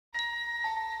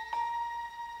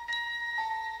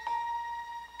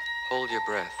Hold your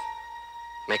breath.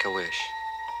 Make a wish.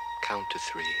 Count to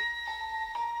 3.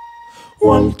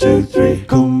 1, 2, 3,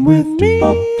 come with me,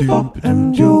 bop,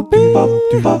 and you'll be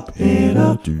bop in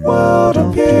a world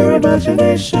of pure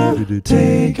imagination.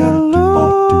 Take a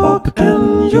look,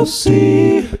 and you'll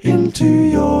see into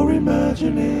your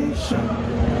imagination.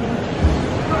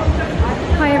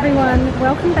 Hi everyone,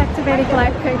 welcome back to Vedic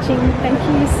Life Coaching. Thank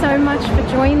you so much for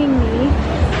joining me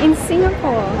in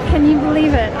Singapore. Can you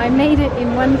believe it? I made it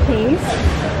in one piece.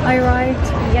 I arrived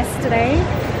yesterday,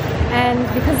 and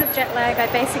because of jet lag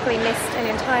I basically missed an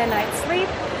entire night's sleep,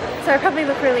 so I probably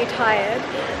look really tired.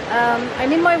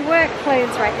 I'm in my work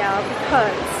clothes right now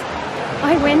because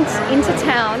I went into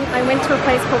town. I went to a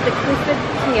place called the Clifford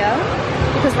Pier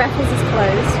because Raffles is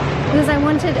closed, because I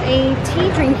wanted a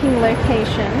tea drinking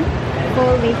location for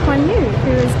Lee Kuan Yew,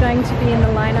 who is going to be in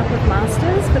the lineup of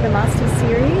Masters for the Masters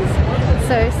series.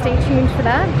 So stay tuned for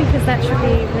that because that should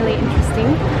be really interesting.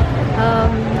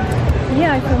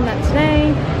 Yeah, I filmed that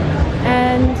today,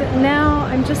 and now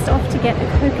I'm just off to get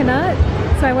a coconut.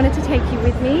 So I wanted to take you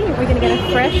with me. We're going to get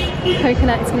a fresh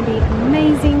coconut. It's going to be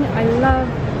amazing. I love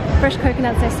fresh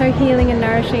coconuts. They're so healing and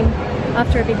nourishing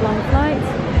after a big long flight.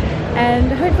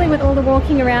 And hopefully with all the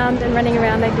walking around and running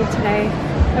around I did today,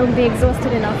 I will be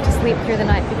exhausted enough to sleep through the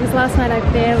night, because last night I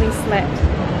barely slept,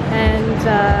 and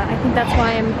I think that's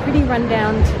why I'm pretty run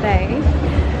down today.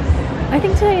 I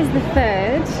think today is the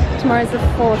 3rd, tomorrow is the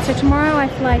 4th, so tomorrow I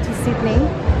fly to Sydney,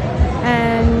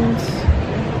 and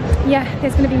yeah,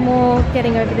 there's going to be more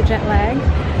getting over the jet lag,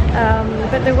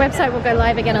 but the website will go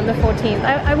live again on the 14th.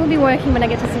 I will be working when I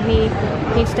get to Sydney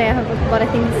each day. I have a lot of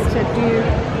things to do,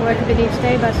 work a bit each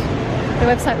day, but the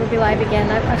website will be live again.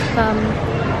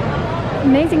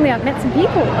 Amazingly, I've met some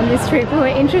people on this trip who are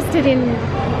interested in,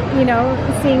 you know,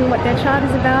 seeing what their chart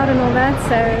is about and all that,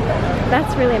 so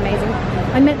that's really amazing.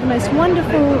 I met the most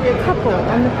wonderful couple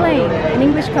on the plane, an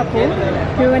English couple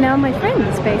who are now my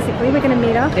friends, basically. We're going to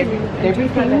meet up and do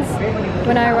things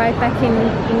when I arrive back in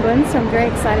England, so I'm very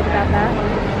excited about that.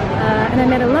 And I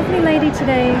met a lovely lady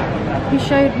today who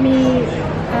showed me,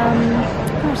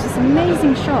 gosh, this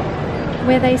amazing shop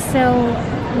where they sell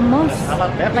moss,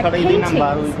 like paintings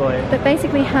that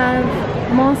basically have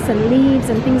moss and leaves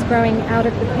and things growing out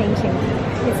of the painting.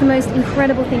 It's the most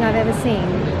incredible thing I've ever seen.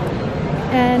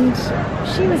 And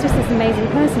she was just this amazing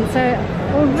person, so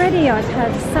already I've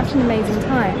had such an amazing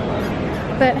time.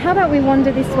 But how about we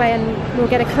wander this way and we'll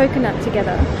get a coconut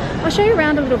together. I'll show you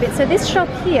around a little bit. So this shop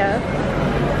here,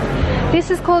 this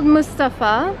is called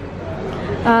Mustafa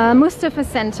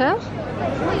Center.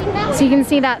 So you can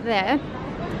see that there.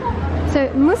 So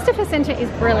Mustafa Center is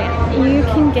brilliant. You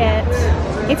can get,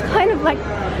 it's kind of like,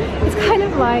 I was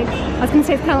going to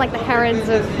say it's kind of like the Harrods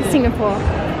of Singapore.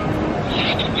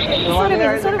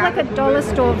 It's sort of like a dollar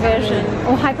store version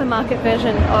or hypermarket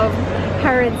version of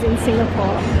Harrods in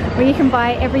Singapore, where you can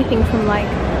buy everything from like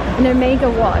an Omega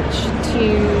watch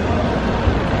to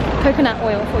coconut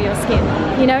oil for your skin.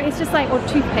 You know, it's just like, or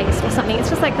toothpaste or something. It's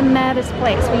just like the maddest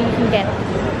place where you can get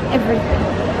everything.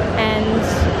 And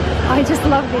I just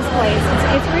love this place.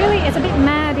 It's a bit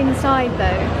mad inside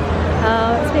though.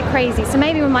 It's a bit crazy, so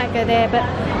maybe we might go there. But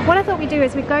what I thought we'd do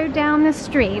is we go down the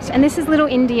street, and this is Little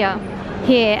India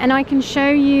here, and I can show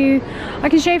you,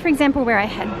 for example, where I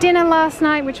had dinner last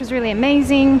night, which was really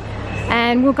amazing,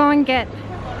 and we'll go and get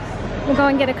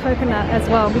a coconut as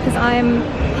well, because I'm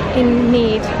in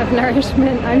need of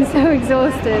nourishment. I'm so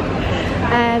exhausted,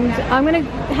 and I'm gonna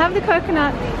have the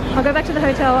coconut. I'll go back to the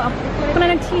hotel, I'll put on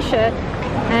a t-shirt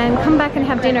and come back and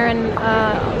have dinner, and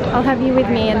I'll have you with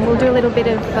me, and we'll do a little bit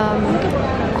of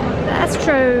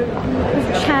astro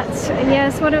chat.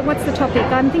 Yes, what's the topic?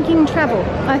 I'm thinking travel.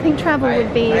 I think travel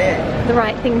would be the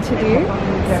right thing to do.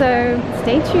 So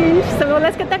stay tuned. So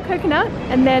let's get that coconut,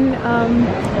 and then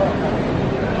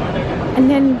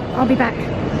I'll be back.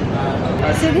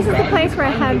 So this is the place where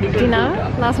I had dinner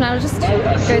last night. I'll just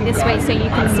go this way so you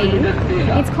can see.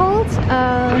 It's called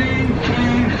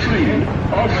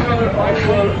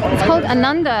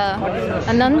Ananda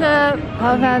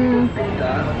Bhavan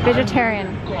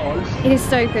Vegetarian. It is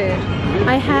so good.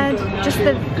 I had just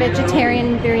the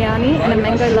vegetarian biryani and a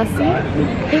mango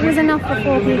lassi. It was enough for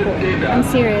 4 people. I'm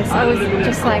serious. I was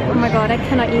just like, oh my god, I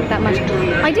cannot eat that much.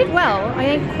 I did well. I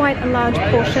ate quite a large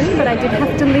portion, but I did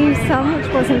have to leave some,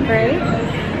 which wasn't great.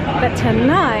 But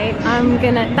tonight,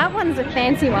 that one's a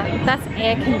fancy one. That's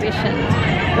air conditioned,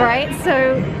 right?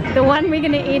 So the one we're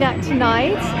gonna eat at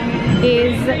tonight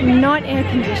is not air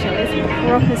conditioned. It's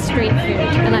proper street food,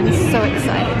 and I'm so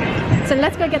excited. So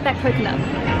let's go get that coconut.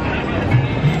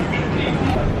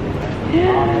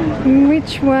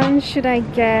 Which one should I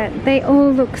get? They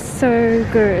all look so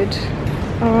good.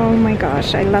 Oh my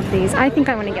gosh, I love these. I think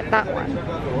I want to get that one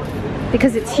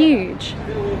because it's huge.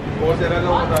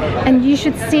 And you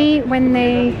should see when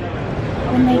they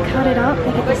cut it up,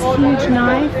 they get this huge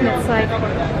knife, and it's like,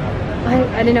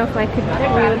 I don't know if I could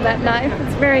wield that knife.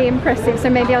 It's very impressive, so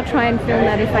maybe I'll try and film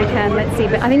that if I can. Let's see,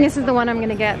 but I think this is the one I'm going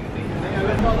to get.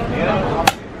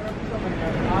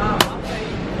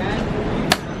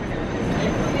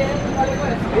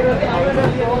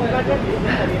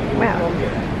 Wow.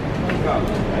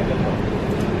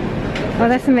 Oh,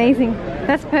 that's amazing.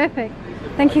 That's perfect.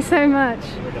 Thank you so much.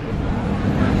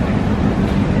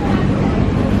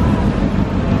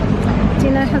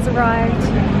 Dinner has arrived.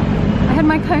 I had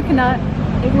my coconut.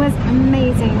 It was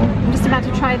amazing. I'm just about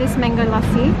to try this mango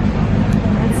lassi.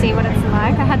 Let's see what it's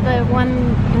like. I had the one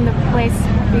in the place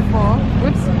before.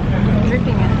 Whoops,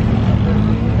 dripping it.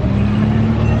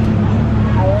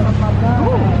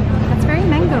 Ooh, that's very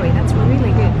mango-y. That's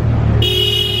really good.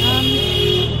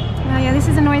 Oh yeah, this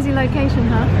is a noisy location,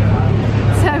 huh?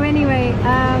 So anyway,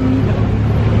 I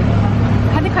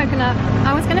had the coconut.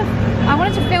 I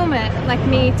wanted to film it, like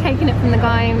me taking it from the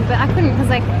guy, but I couldn't because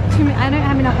like I don't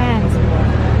have enough hands,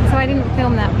 so I didn't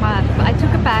film that part. But I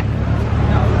took it back,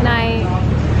 and I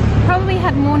probably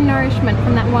had more nourishment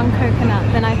from that one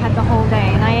coconut than I've had the whole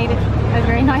day. And I ate it at a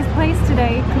very nice place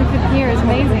today. Clifford Pier is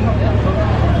amazing.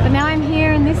 But now I'm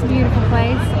here in this beautiful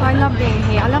place. I love being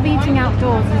here. I love eating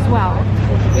outdoors as well,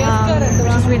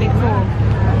 which is really cool.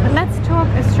 But let's talk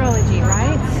astrology,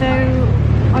 right? So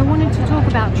I wanted to talk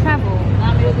about travel.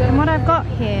 And what I've got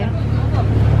here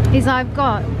is I've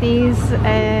got these,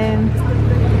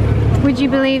 would you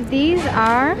believe these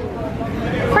are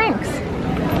francs?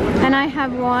 And I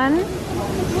have one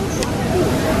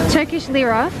Turkish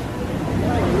lira.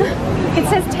 It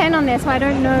says 10 on there, so I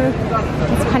don't know.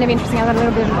 It's kind of interesting. I've got a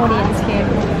little bit of audience here.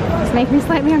 It's making me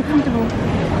slightly uncomfortable.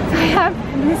 So I have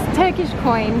this Turkish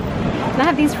coin, and I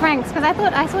have these francs, because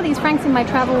I saw these francs in my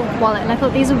travel wallet, and I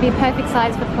thought these would be a perfect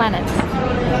size for planets.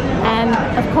 And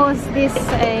of course, this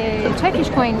Turkish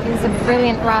coin is a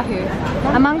brilliant Rahu.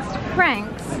 Amongst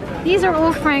francs, these are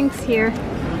all francs here.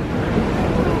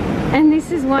 And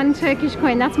this is one Turkish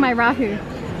coin. That's my Rahu.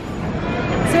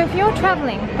 So if you're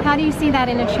traveling, how do you see that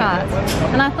in a chart?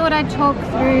 And I thought I'd talk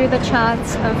through the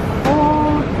charts of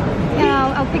four,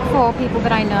 I'll pick 4 people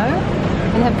that I know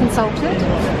and have consulted.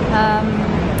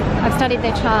 I've studied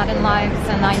their chart and lives,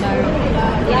 and I know,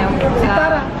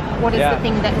 what is the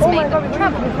thing that has made them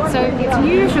travel. So it's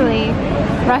usually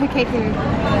Rahu Ketu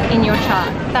in your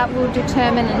chart. That will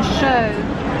determine and show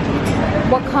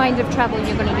what kind of travel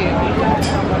you're going to do.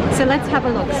 So let's have a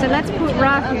look. So let's put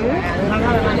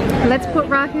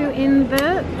Rahu in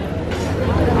the,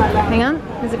 hang on,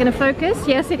 is it going to focus?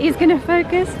 Yes, it is going to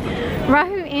focus.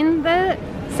 Rahu in the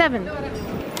 7th.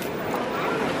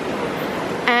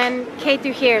 And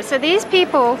Ketu here. So these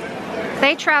people,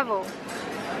 they travel.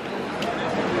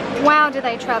 Wow, do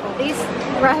they travel. These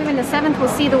Rahu in the 7th will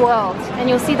see the world. And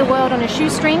you'll see the world on a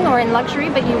shoestring or in luxury,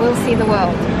 but you will see the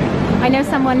world. I know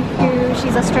someone who,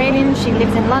 she's Australian, she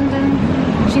lives in London,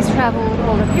 she's travelled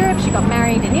all of Europe, she got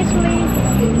married in Italy,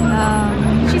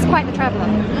 she's quite the traveller,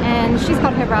 and she's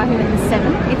got her Rahu in the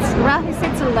 7th. It's Rahu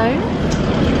sits alone,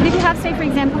 but if you have, say for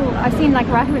example, I've seen like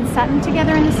Rahu and Saturn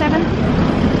together in the 7th,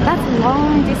 that's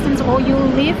long distance, or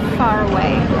you'll live far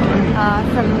away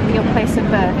from your place of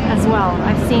birth as well.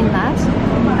 I've seen that.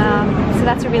 So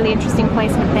that's a really interesting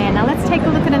placement there. Now let's take a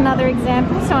look at another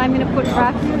example. So I'm going to put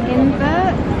Rahu in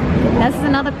the, this is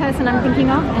another person I'm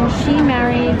thinking of, and she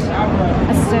married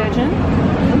a surgeon.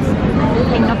 Oops,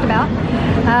 being knocked about.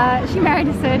 She married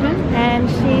a surgeon, and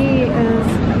she is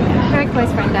a very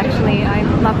close friend actually. I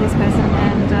love this person,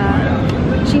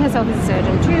 and she herself is a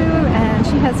surgeon too, and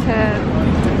she has her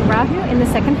Rahu in the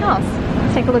 2nd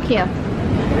house. Take a look here.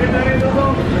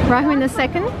 Rahu in the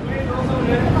 2nd,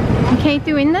 and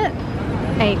Ketu in the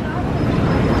 8th.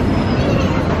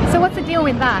 So what's the deal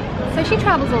with that? So she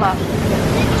travels a lot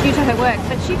due to her work,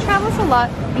 but she travels a lot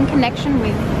in connection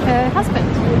with her husband.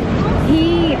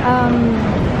 He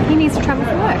needs to travel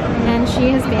for work, and she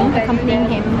has been accompanying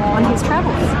him on his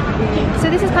travels. So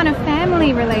this is kind of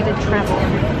family-related travel.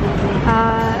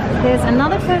 There's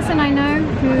another person I know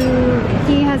who,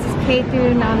 he has his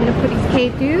Ketu, now I'm going to put his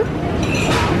Ketu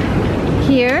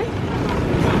here,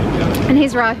 and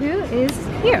his Rahu is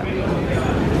here.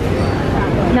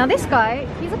 Now this guy,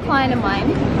 he's a client of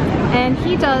mine, and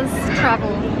he does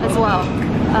travel as well,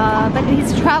 but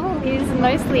his travel is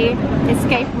mostly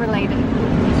escape related.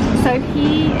 So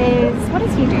he is, what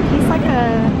does he do? He's like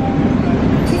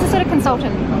he's a sort of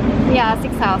consultant. Yeah,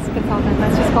 6th house consultant,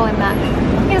 let's just call him that.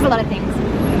 He does a lot of things.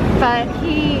 But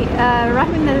he,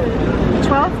 Rahu in the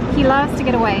 12th, he loves to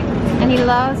get away and he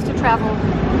loves to travel.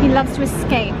 He loves to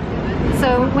escape.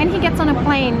 So when he gets on a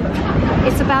plane,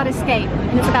 it's about escape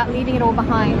and it's about leaving it all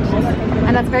behind.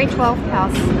 And that's very 12th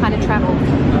house kind of travel.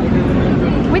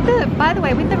 With the, by the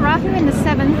way, with the Rahu in the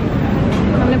 7th,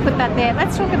 I'm going to put that there.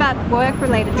 Let's talk about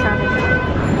work-related travel.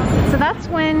 So that's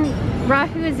when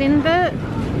Rahu is in the,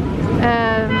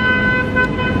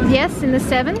 yes, in the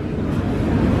 7th.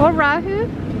 Or Rahu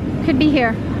could be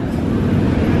here,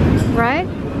 right?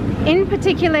 In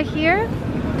particular here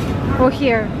or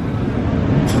here.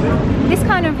 This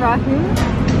kind of Rahu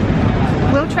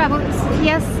will travel,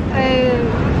 yes,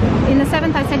 in the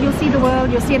 7th I said you'll see the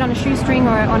world, you'll see it on a shoestring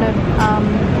or on a,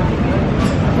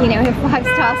 you know, a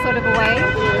 5-star sort of a way.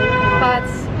 But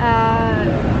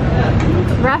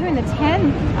Rahu in the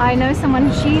 10th, I know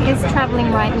someone, she is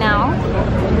traveling right now.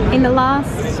 In the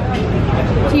last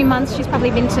few months she's probably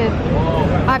been to,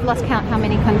 I've lost count how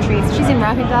many countries. She's in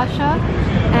Rahu Dasha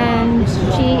and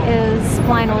she is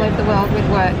flying all over the world with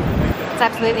work. It's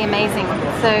absolutely amazing.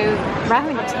 So Rahu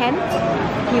in the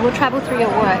 10th, you will travel through your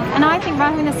work. And I think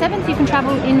Rahu in the 7th, you can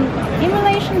travel in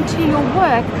relation to your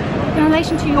work, in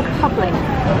relation to your public.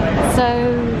 So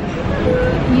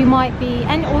you might be,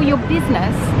 and or your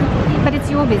business, but it's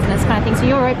your business kind of thing. So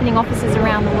you're opening offices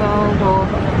around the world, or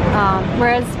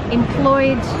whereas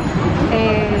employed,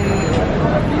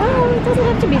 well, it doesn't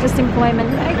have to be just employment.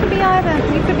 It could be either.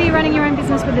 You could be running your own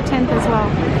business with the 10th as well.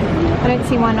 I don't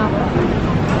see why not.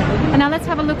 And now let's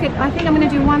have a look at, I think I'm going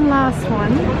to do one last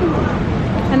one.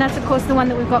 And that's of course the one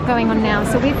that we've got going on now.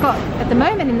 So we've got, at the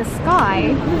moment in the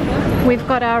sky, we've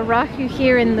got our Rahu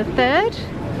here in the 3rd.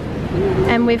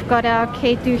 And we've got our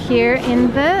Ketu here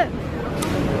in the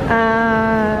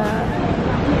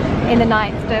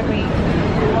 9th, don't we?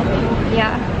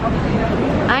 Yeah.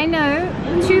 I know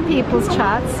 2 people's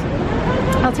charts.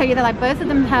 I'll tell you that both of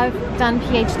them have done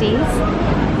PhDs.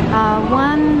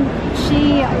 One,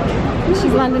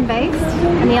 she's London based,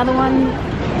 and the other one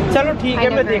I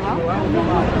know very well.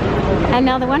 And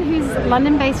now the one who's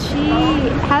London based, she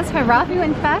has her Rahu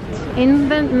in fact in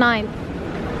the 9th.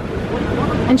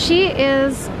 And she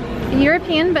is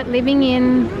European but living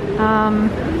in,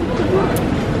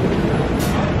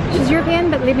 she's European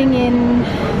but living in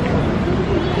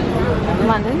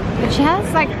London, but she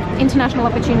has like international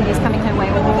opportunities coming her way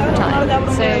all the time.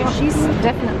 So she's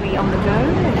definitely on the go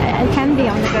and can be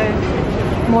on the go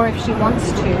more if she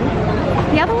wants to.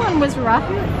 The other one was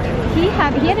Rahu. He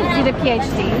did a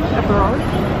PhD abroad,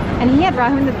 and he had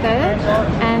Rahu in the 3rd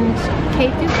and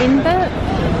Ketu in the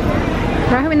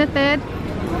Rahu in the 3rd,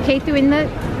 Ketu in the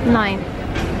 9th.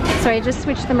 Sorry, I just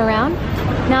switched them around.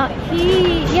 Now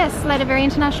he, yes, led a very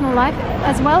international life.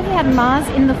 As well, he had Mars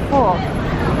in the 4th.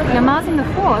 Now Mars in the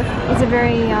 4th is a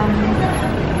very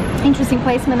interesting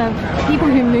placement of people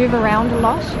who move around a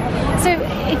lot. So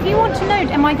if you want to know,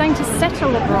 am I going to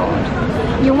settle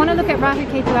abroad? You want to look at Rahu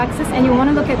Ketu axis, and you want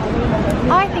to look at,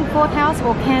 I think, 4th house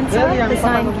or Cancer, the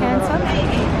sign Cancer.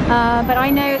 But I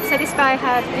know, so this guy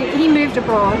he moved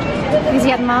abroad because he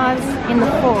had Mars in the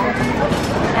 4th.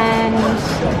 And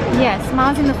yes,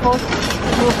 Mars in the 4th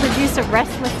will produce a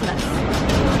restlessness,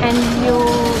 and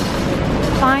you'll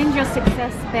find your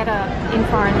success better in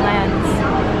foreign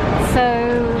lands. So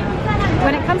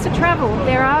when it comes to travel,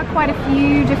 there are quite a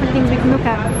few different things we can look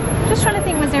at. Just trying to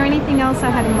think, was there anything else I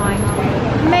had in mind?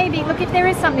 Maybe, look, if there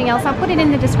is something else, I'll put it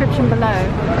in the description below.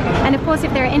 And of course,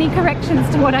 if there are any corrections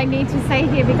to what I need to say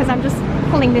here, because I'm just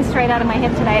pulling this straight out of my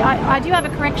head today, I do have a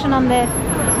correction on the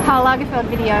Karl Lagerfeld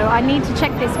video. I need to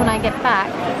check this when I get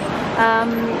back.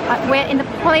 Where in the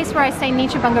place where I say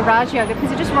Nietzsche Bhanga Raj Yoga,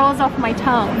 because it just rolls off my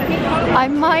tongue.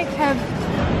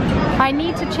 I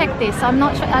need to check this. I'm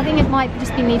not sure. I think it might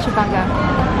just be Nietzsche Bhanga,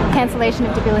 cancellation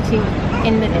of debility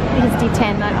in his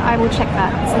D10. I will check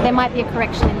that. So there might be a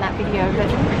correction in that video, but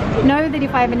know that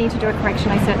if I ever need to do a correction,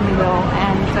 I certainly will.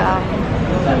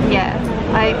 And yeah,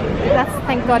 that's,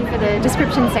 thank God for the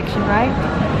description section, right?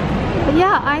 But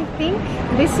yeah, I think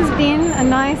this has been a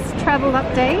nice travel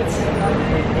update.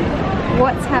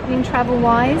 What's happening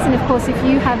travel-wise, and of course if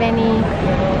you have any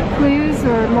clues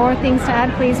or more things to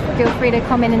add, please feel free to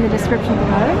comment in the description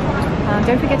below.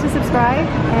 Don't forget to subscribe,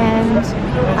 and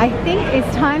I think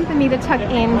it's time for me to tuck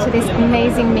into this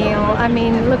amazing meal. I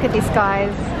mean, look at this,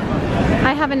 guys.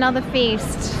 I have another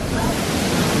feast.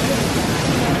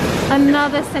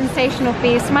 Another sensational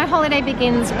feast. My holiday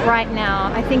begins right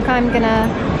now. I think I'm gonna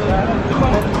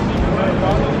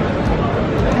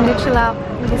chill out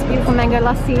with this beautiful mango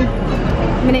lassi.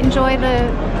 I'm gonna enjoy the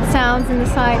sounds and the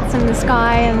sights and the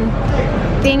sky, and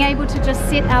being able to just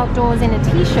sit outdoors in a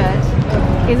t-shirt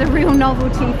is a real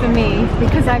novelty for me,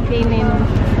 because I've been in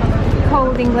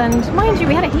cold England. Mind you,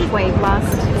 we had a heat wave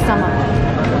last summer.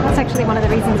 That's actually one of the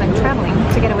reasons I'm traveling,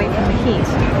 to get away from the heat,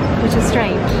 which is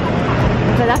strange.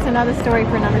 But that's another story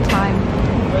for another time.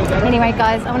 Anyway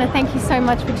guys, I want to thank you so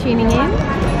much for tuning in,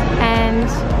 and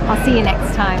I'll see you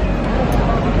next time.